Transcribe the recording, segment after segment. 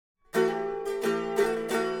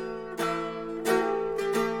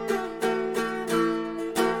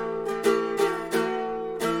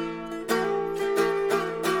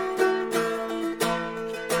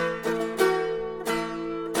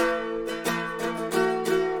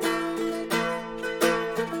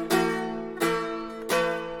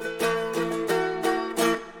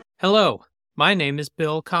Hello, my name is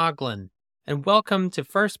Bill Coughlin, and welcome to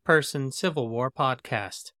First Person Civil War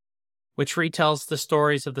Podcast, which retells the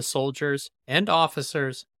stories of the soldiers and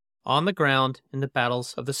officers on the ground in the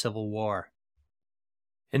battles of the Civil War.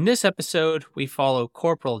 In this episode, we follow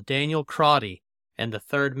Corporal Daniel Crotty and the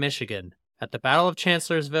 3rd Michigan at the Battle of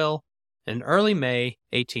Chancellorsville in early May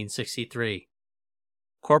 1863.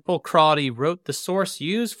 Corporal Crotty wrote the source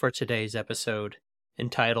used for today's episode,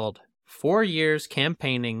 entitled 4 Years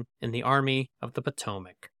Campaigning in the Army of the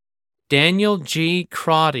Potomac. Daniel G.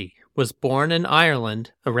 Crotty was born in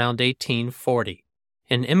Ireland around 1840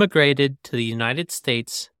 and immigrated to the United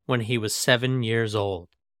States when he was 7 years old.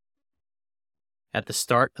 At the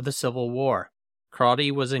start of the Civil War,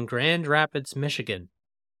 Crotty was in Grand Rapids, Michigan,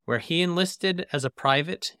 where he enlisted as a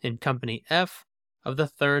private in Company F of the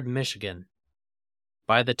 3rd Michigan.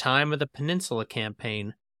 By the time of the Peninsula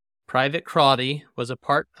Campaign, Private Crotty was a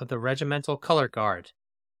part of the Regimental Color Guard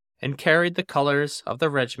and carried the colors of the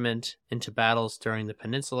regiment into battles during the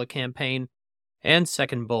Peninsula Campaign and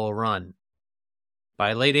Second Bull Run.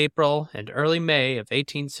 By late April and early May of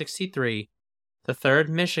 1863, the 3rd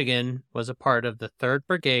Michigan was a part of the 3rd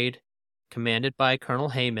Brigade, commanded by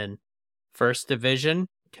Colonel Hayman, 1st Division,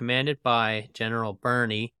 commanded by General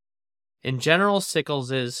Birney, and General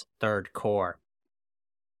Sickles's 3rd Corps.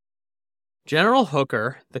 General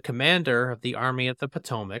Hooker, the commander of the Army of the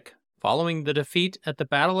Potomac, following the defeat at the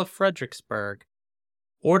Battle of Fredericksburg,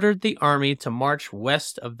 ordered the army to march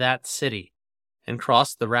west of that city and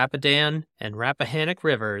cross the Rapidan and Rappahannock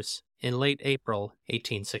rivers in late April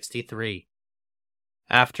 1863,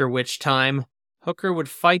 after which time Hooker would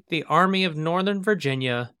fight the Army of Northern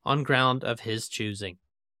Virginia on ground of his choosing.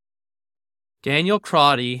 Daniel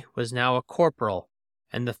Crotty was now a corporal,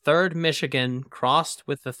 and the 3rd Michigan crossed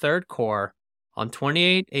with the 3rd Corps on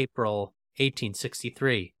 28 April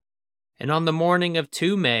 1863, and on the morning of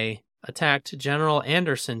 2 May attacked General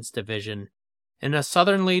Anderson's division in a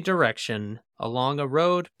southerly direction along a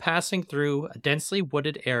road passing through a densely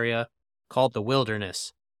wooded area called the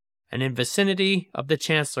Wilderness, and in vicinity of the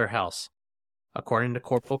Chancellor House, according to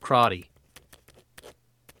Corporal Crotty.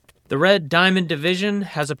 The Red Diamond Division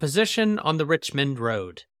has a position on the Richmond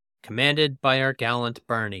Road, commanded by our gallant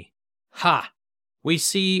Birney. Ha! We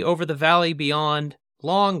see over the valley beyond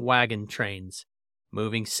long wagon trains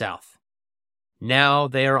moving south. Now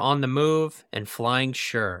they are on the move and flying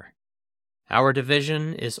sure. Our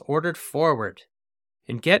division is ordered forward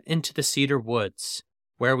and get into the cedar woods,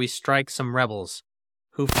 where we strike some rebels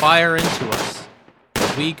who fire into us,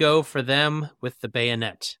 but we go for them with the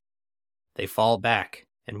bayonet. They fall back,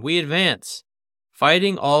 and we advance,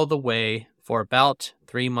 fighting all the way for about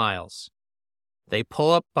 3 miles. They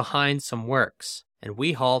pull up behind some works, and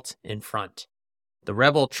we halt in front. The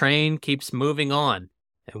rebel train keeps moving on,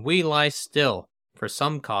 and we lie still for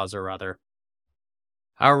some cause or other.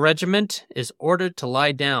 Our regiment is ordered to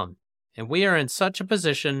lie down, and we are in such a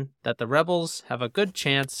position that the rebels have a good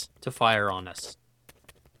chance to fire on us.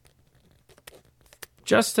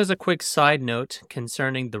 Just as a quick side note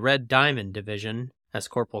concerning the Red Diamond Division, as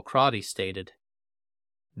Corporal Crotty stated,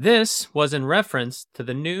 this was in reference to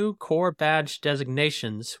the new Corps badge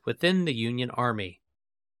designations within the Union Army.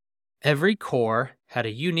 Every Corps had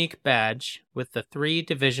a unique badge with the 3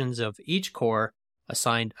 divisions of each Corps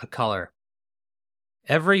assigned a color.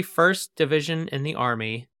 Every 1st Division in the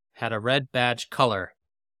Army had a red badge color,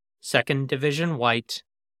 2nd Division white,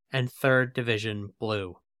 and 3rd Division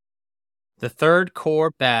blue. The 3rd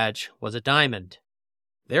Corps badge was a diamond.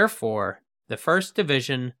 Therefore, the 1st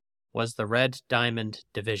Division was the Red Diamond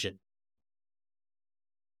Division.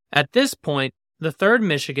 At this point, the 3rd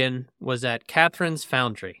Michigan was at Catherine's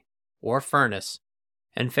Foundry, or Furnace,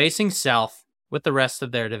 and facing south with the rest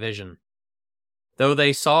of their division. Though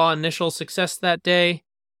they saw initial success that day,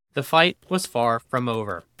 the fight was far from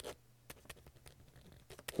over.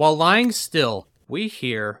 While lying still, we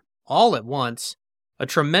hear, all at once, a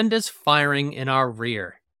tremendous firing in our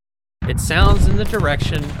rear. It sounds in the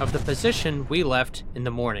direction of the position we left in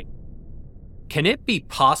the morning. Can it be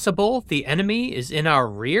possible the enemy is in our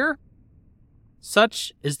rear?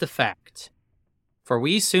 Such is the fact, for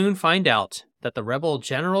we soon find out that the rebel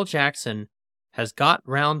General Jackson has got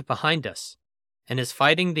round behind us and is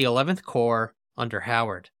fighting the 11th Corps under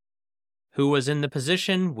Howard, who was in the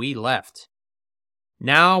position we left.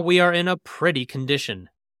 Now we are in a pretty condition,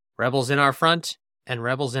 rebels in our front and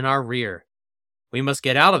rebels in our rear. We must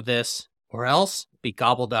get out of this, or else be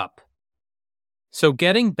gobbled up. So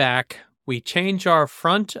getting back, we change our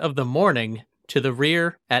front of the morning to the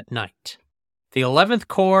rear at night. The 11th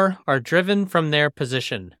Corps are driven from their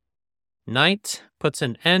position. Night puts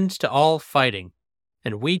an end to all fighting,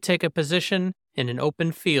 and we take a position in an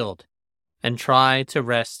open field and try to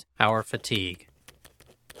rest our fatigue.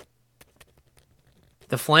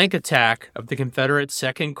 The flank attack of the Confederate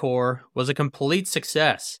Second Corps was a complete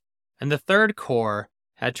success, and the Third Corps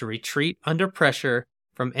had to retreat under pressure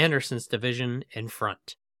from Anderson's division in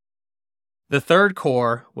front. The Third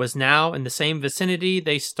Corps was now in the same vicinity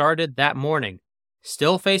they started that morning,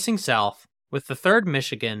 still facing south, with the 3rd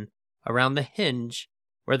Michigan around the hinge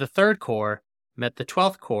where the Third Corps met the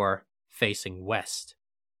 12th Corps facing west.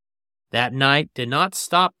 That night did not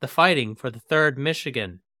stop the fighting for the 3rd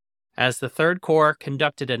Michigan, as the Third Corps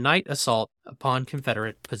conducted a night assault upon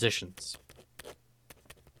Confederate positions.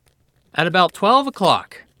 At about 12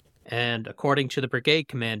 o'clock, and according to the brigade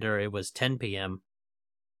commander it was 10 p.m.,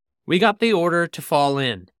 we got the order to fall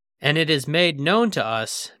in, and it is made known to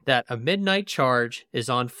us that a midnight charge is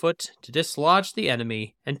on foot to dislodge the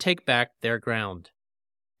enemy and take back their ground.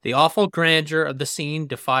 The awful grandeur of the scene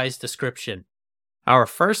defies description. Our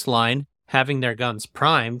first line having their guns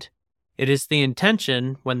primed, it is the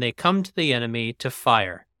intention when they come to the enemy to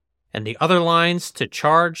fire, and the other lines to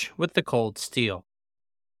charge with the cold steel.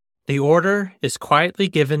 The order is quietly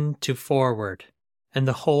given to forward, and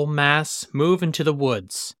the whole mass move into the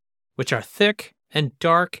woods, which are thick and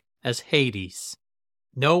dark as Hades.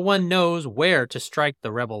 No one knows where to strike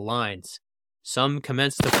the rebel lines. Some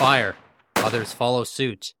commence to fire, others follow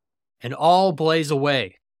suit, and all blaze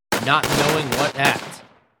away, not knowing what at,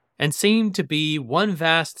 and seem to be one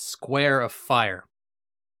vast square of fire.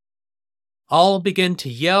 All begin to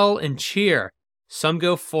yell and cheer. Some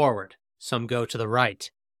go forward, some go to the right,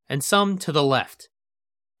 and some to the left.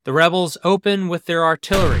 The rebels open with their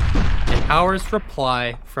artillery, and ours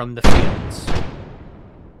reply from the fields.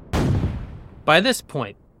 By this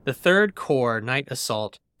point, the Third Corps night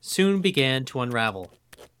assault soon began to unravel.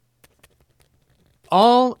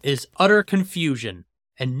 All is utter confusion,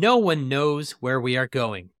 and no one knows where we are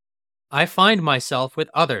going. I find myself with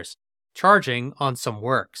others, charging on some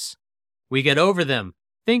works. We get over them,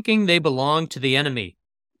 thinking they belong to the enemy,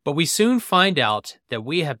 but we soon find out that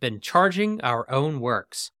we have been charging our own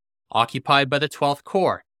works, occupied by the 12th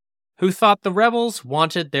Corps, who thought the rebels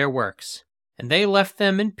wanted their works, and they left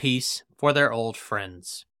them in peace for their old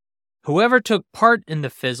friends. Whoever took part in the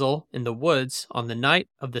fizzle in the woods on the night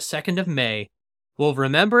of the 2nd of May will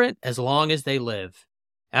remember it as long as they live.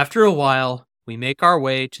 After a while, we make our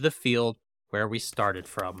way to the field where we started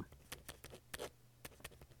from.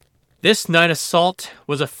 This night assault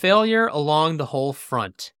was a failure along the whole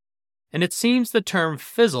front, and it seems the term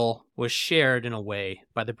fizzle was shared in a way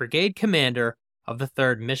by the brigade commander of the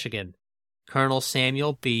 3rd Michigan, Colonel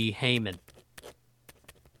Samuel B. Hayman.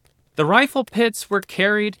 The rifle pits were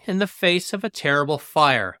carried in the face of a terrible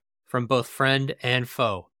fire from both friend and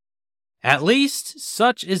foe. At least,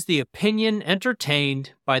 such is the opinion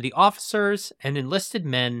entertained by the officers and enlisted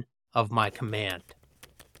men of my command.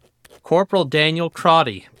 Corporal Daniel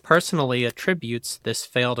Crotty personally attributes this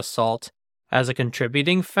failed assault as a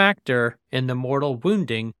contributing factor in the mortal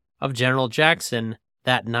wounding of General Jackson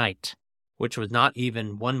that night, which was not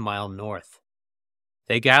even 1 mile north.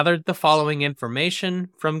 They gathered the following information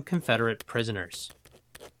from Confederate prisoners.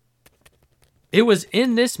 It was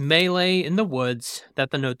in this melee in the woods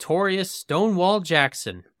that the notorious Stonewall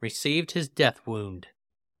Jackson received his death wound.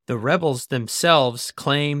 The rebels themselves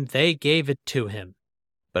claim they gave it to him,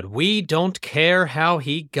 but we don't care how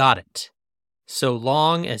he got it, so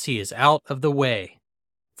long as he is out of the way,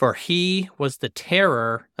 for he was the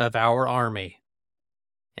terror of our army.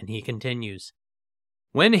 And he continues,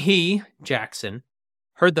 when he, Jackson,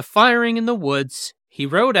 heard the firing in the woods, he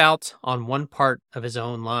rode out on one part of his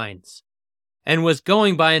own lines, and was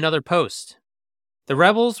going by another post. The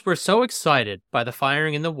rebels were so excited by the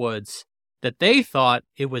firing in the woods that they thought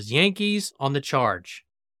it was Yankees on the charge.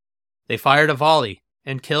 They fired a volley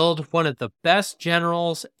and killed one of the best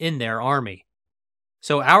generals in their army.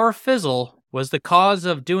 So our fizzle was the cause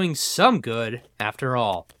of doing some good after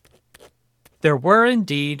all. There were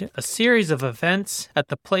indeed a series of events at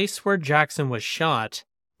the place where Jackson was shot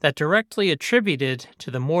that directly attributed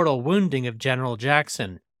to the mortal wounding of General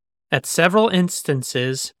Jackson. At several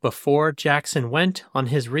instances before Jackson went on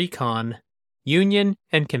his recon, Union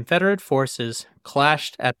and Confederate forces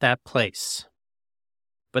clashed at that place.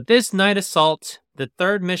 But this night assault the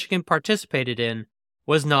 3rd Michigan participated in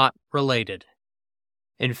was not related.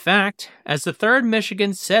 In fact, as the 3rd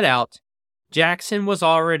Michigan set out, Jackson was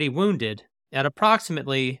already wounded at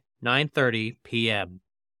approximately 9:30 p.m.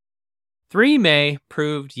 3 May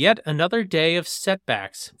proved yet another day of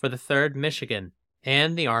setbacks for the 3rd Michigan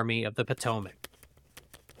and the Army of the Potomac.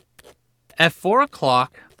 At 4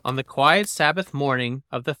 o'clock on the quiet Sabbath morning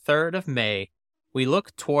of the 3rd of May, we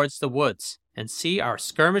looked towards the woods and see our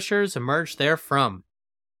skirmishers emerge therefrom,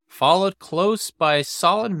 followed close by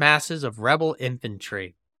solid masses of rebel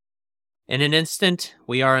infantry. In an instant,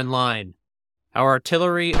 we are in line. Our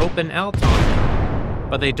artillery open out on them,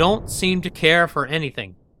 but they don't seem to care for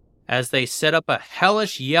anything, as they set up a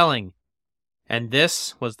hellish yelling, and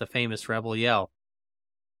this was the famous rebel yell.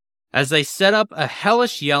 As they set up a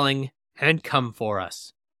hellish yelling and come for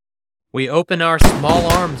us, we open our small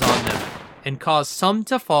arms on them and cause some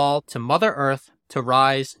to fall to Mother Earth to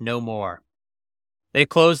rise no more. They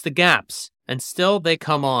close the gaps, and still they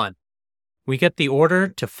come on. We get the order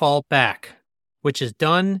to fall back, which is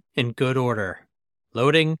done in good order,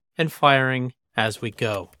 loading and firing as we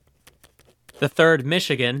go. The 3rd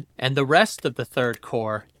Michigan and the rest of the 3rd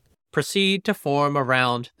Corps proceed to form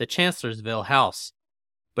around the Chancellorsville house,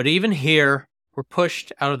 but even here we're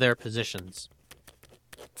pushed out of their positions.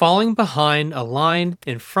 Falling behind a line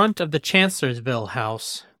in front of the Chancellorsville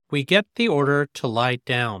house, we get the order to lie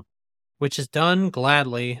down, which is done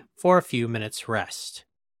gladly for a few minutes' rest.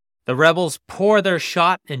 The rebels pour their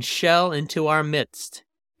shot and shell into our midst,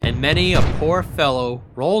 and many a poor fellow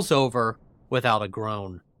rolls over without a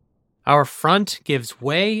groan. Our front gives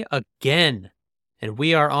way again, and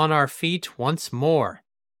we are on our feet once more,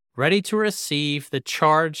 ready to receive the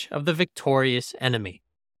charge of the victorious enemy.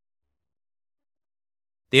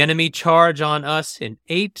 The enemy charge on us in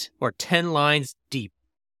 8 or 10 lines deep.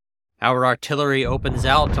 Our artillery opens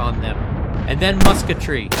out on them, and then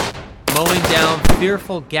musketry, mowing down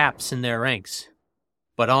fearful gaps in their ranks.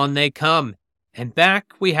 But on they come, and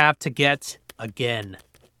back we have to get again.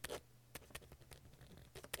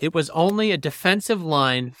 It was only a defensive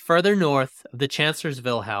line further north of the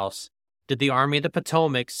Chancellorsville house did the Army of the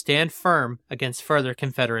Potomac stand firm against further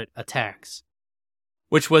Confederate attacks,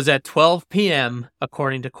 which was at 12 p.m.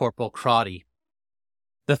 according to Corporal Crotty.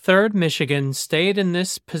 The 3rd Michigan stayed in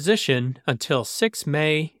this position until 6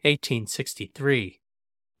 May 1863,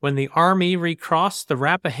 when the Army recrossed the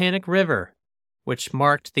Rappahannock River, which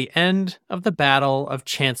marked the end of the Battle of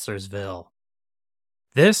Chancellorsville.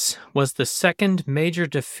 This was the 2nd major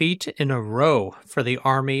defeat in a row for the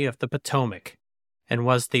Army of the Potomac, and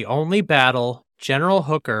was the only battle General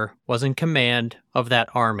Hooker was in command of that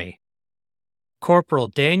army. Corporal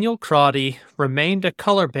Daniel Crotty remained a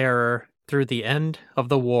color-bearer through the end of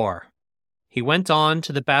the war. He went on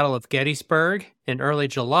to the Battle of Gettysburg in early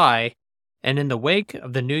July, and in the wake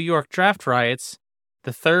of the New York draft riots,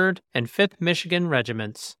 the 3rd and 5th Michigan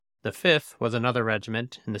regiments, the 5th was another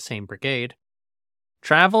regiment in the same brigade,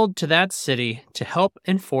 traveled to that city to help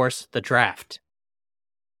enforce the draft.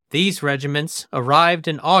 These regiments arrived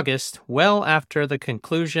in August well after the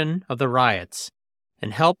conclusion of the riots,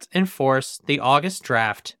 and helped enforce the August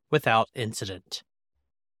draft without incident.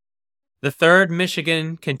 The 3rd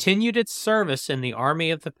Michigan continued its service in the Army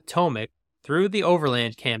of the Potomac through the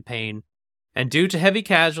Overland Campaign, and due to heavy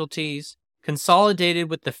casualties, consolidated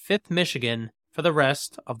with the 5th Michigan for the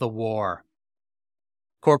rest of the war.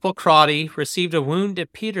 Corporal Crotty received a wound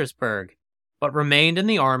at Petersburg, but remained in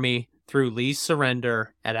the Army through Lee's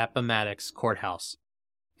surrender at Appomattox Courthouse,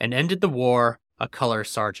 and ended the war a color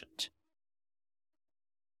sergeant.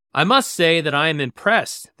 I must say that I am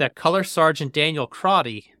impressed that Color Sergeant Daniel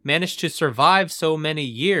Crotty managed to survive so many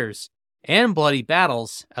years and bloody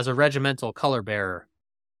battles as a regimental color bearer.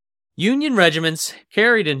 Union regiments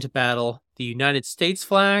carried into battle the United States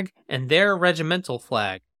flag and their regimental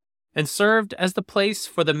flag, and served as the place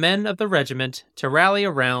for the men of the regiment to rally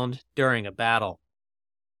around during a battle.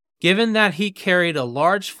 Given that he carried a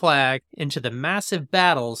large flag into the massive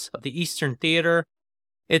battles of the Eastern Theater,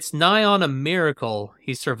 it's nigh on a miracle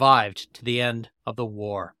he survived to the end of the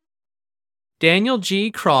war. Daniel G.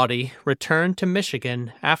 Crotty returned to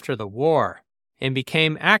Michigan after the war and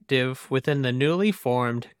became active within the newly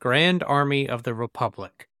formed Grand Army of the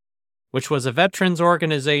Republic, which was a veterans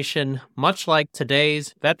organization much like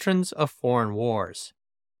today's Veterans of Foreign Wars.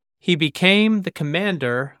 He became the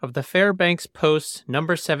commander of the Fairbanks Post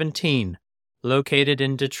No. 17, located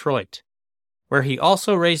in Detroit, where he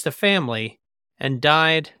also raised a family and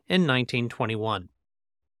died in 1921.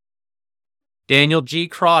 Daniel G.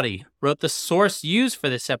 Crotty wrote the source used for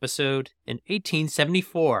this episode in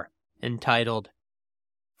 1874, entitled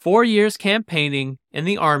 4 Years Campaigning in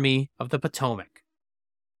the Army of the Potomac.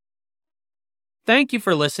 Thank you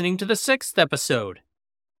for listening to the 6th episode.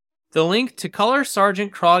 The link to Color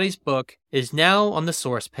Sergeant Crotty's book is now on the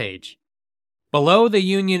source page. Below the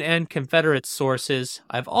Union and Confederate sources,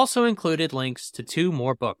 I've also included links to 2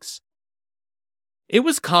 more books. It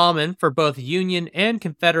was common for both Union and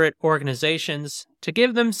Confederate organizations to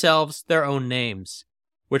give themselves their own names,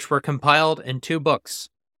 which were compiled in 2 books.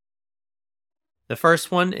 The first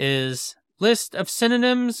one is list of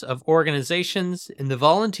synonyms of organizations in the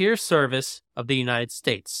volunteer service of the United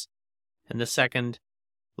States. And the second,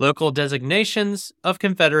 local designations of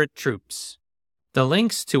Confederate troops. The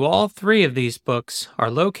links to all three of these books are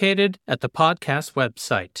located at the podcast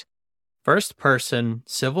website,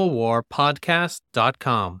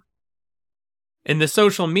 firstpersoncivilwarpodcast.com. In the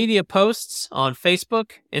social media posts on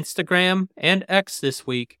Facebook, Instagram, and X this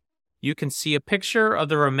week, you can see a picture of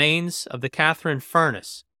the remains of the Catherine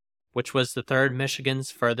Furnace, which was the 3rd Michigan's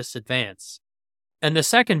furthest advance. And the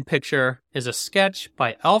second picture is a sketch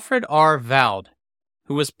by Alfred R. Vaude,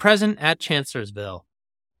 who was present at Chancellorsville.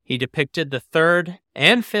 He depicted the 3rd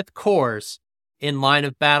and 5th Corps in line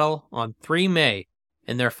of battle on 3 May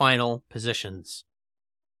in their final positions.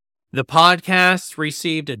 The podcast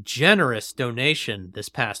received a generous donation this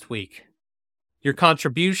past week. Your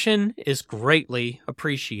contribution is greatly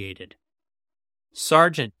appreciated.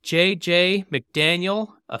 Sergeant J.J.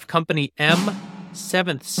 McDaniel of Company M,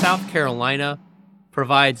 7th South Carolina,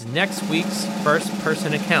 provides next week's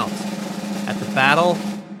first-person account at the Battle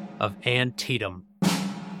of Antietam.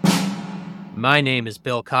 My name is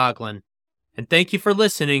Bill Coughlin, and thank you for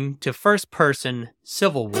listening to First Person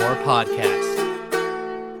Civil War Podcast.